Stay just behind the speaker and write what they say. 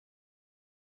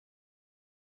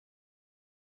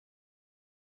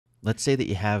Let's say that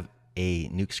you have a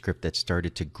Nuke script that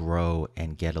started to grow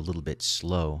and get a little bit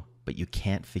slow, but you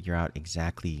can't figure out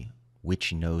exactly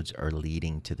which nodes are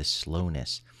leading to the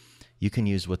slowness. You can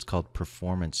use what's called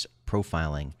performance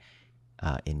profiling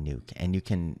in Nuke, and you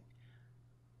can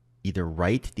either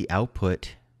write the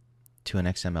output to an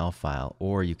XML file,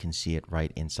 or you can see it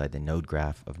right inside the node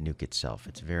graph of Nuke itself.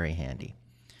 It's very handy.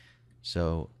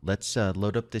 So let's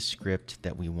load up this script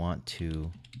that we want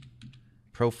to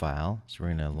profile. So we're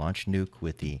going to launch Nuke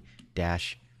with the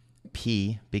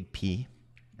 -p, big P,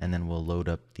 and then we'll load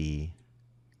up the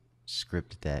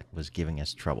script that was giving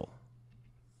us trouble.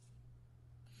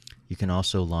 You can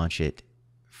also launch it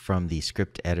from the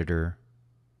script editor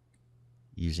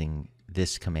using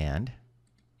this command,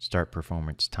 start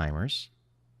performance timers,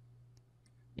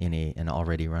 in an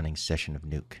already running session of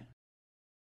Nuke.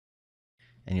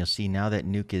 And you'll see now that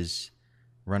Nuke is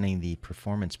running the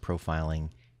performance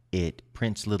profiling, it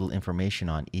prints little information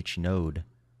on each node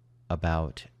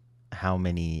about how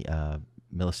many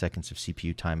milliseconds of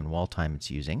CPU time and wall time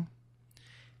it's using.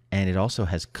 And it also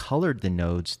has colored the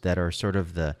nodes that are sort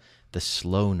of the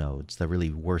slow nodes, the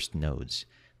really worst nodes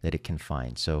that it can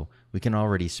find. So we can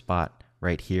already spot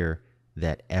right here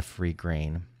that F-free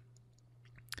grain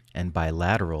and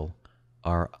bilateral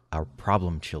are our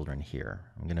problem children here.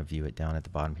 I'm going to view it down at the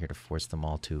bottom here to force them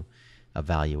all to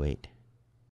evaluate.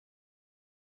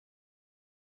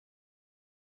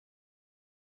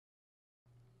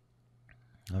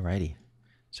 Alrighty,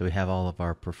 so we have all of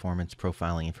our performance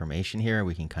profiling information here.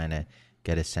 We can kind of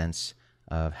get a sense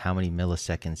of how many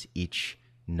milliseconds each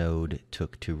node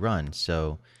took to run.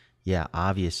 So yeah,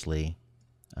 obviously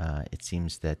it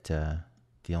seems that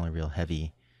the only real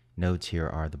heavy nodes here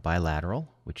are the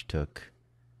bilateral, which took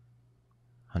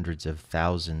hundreds of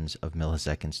thousands of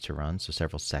milliseconds to run, so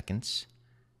several seconds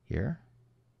here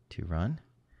to run,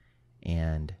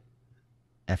 and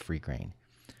F-free grain.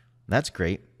 That's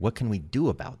great. What can we do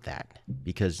about that?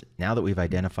 Because now that we've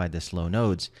identified the slow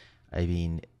nodes, I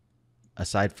mean,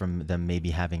 aside from them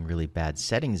maybe having really bad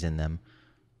settings in them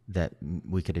that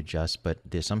we could adjust, but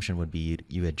the assumption would be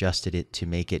you adjusted it to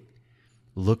make it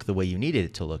look the way you needed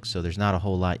it to look. So there's not a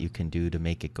whole lot you can do to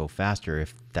make it go faster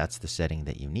if that's the setting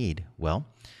that you need. Well,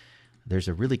 there's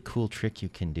a really cool trick you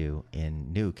can do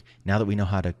in Nuke. Now that we know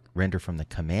how to render from the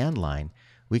command line,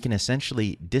 we can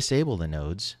essentially disable the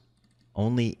nodes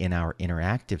only in our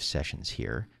interactive sessions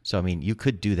here. So, I mean, you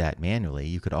could do that manually.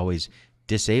 You could always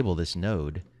disable this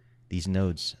node, these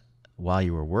nodes, while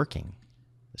you were working,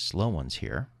 the slow ones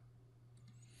here,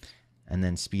 and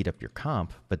then speed up your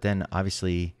comp. But then,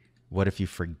 obviously, what if you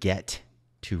forget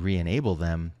to re-enable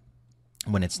them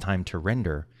when it's time to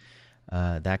render?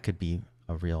 That could be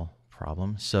a real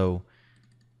problem. So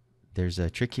there's a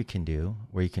trick you can do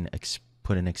where you can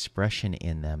put an expression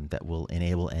in them that will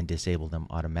enable and disable them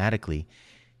automatically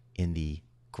in the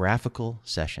graphical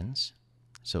sessions.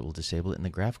 So it will disable it in the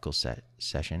graphical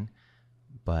session,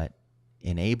 but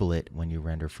enable it when you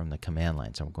render from the command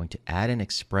line. So I'm going to add an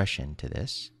expression to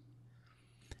this.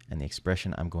 And the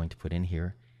expression I'm going to put in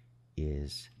here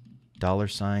is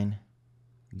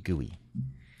 $GUI.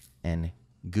 And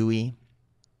GUI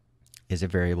is a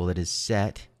variable that is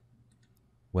set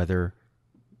whether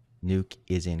Nuke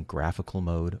is in graphical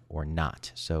mode or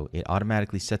not. So it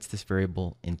automatically sets this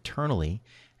variable internally,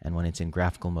 and when it's in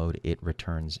graphical mode, it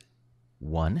returns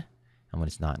 1, and when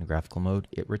it's not in graphical mode,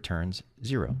 it returns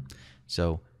 0.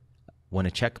 So when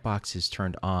a checkbox is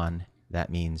turned on,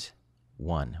 that means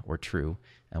 1 or true,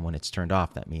 and when it's turned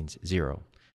off, that means 0.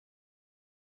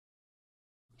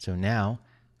 So now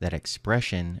that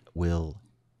expression will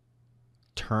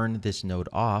turn this node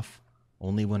off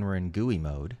only when we're in GUI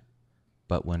mode,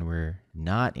 but when we're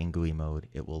not in GUI mode,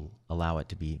 it will allow it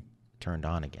to be turned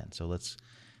on again. So let's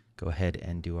go ahead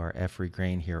and do our F-free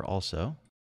grain here also.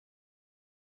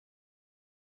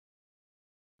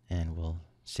 And we'll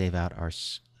save out our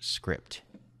script,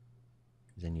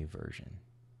 the new version.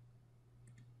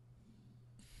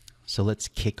 So let's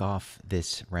kick off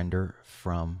this render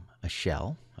from a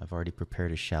shell. I've already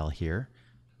prepared a shell here.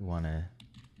 We want to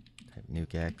type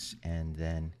NukeX and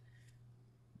then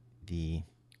the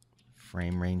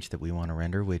frame range that we want to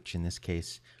render, which in this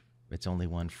case, it's only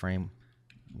one frame.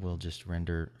 We'll just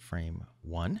render frame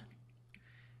 1.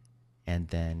 And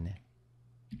then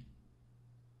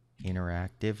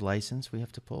interactive license we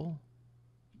have to pull.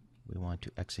 We want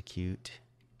to execute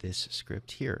this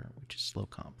script here, which is slow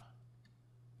comp.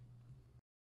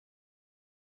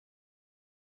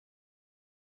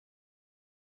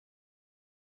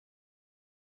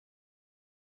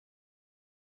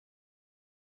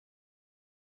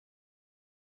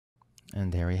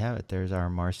 And there we have it. There's our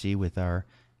Marcy with our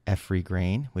F-free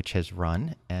grain, which has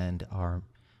run, and our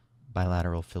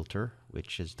bilateral filter,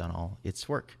 which has done all its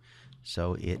work.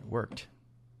 So it worked.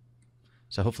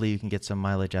 So hopefully you can get some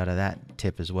mileage out of that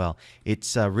tip as well.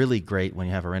 It's really great when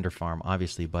you have a render farm,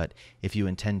 obviously, but if you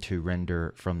intend to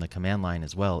render from the command line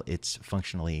as well, it's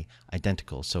functionally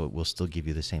identical, so it will still give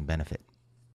you the same benefit.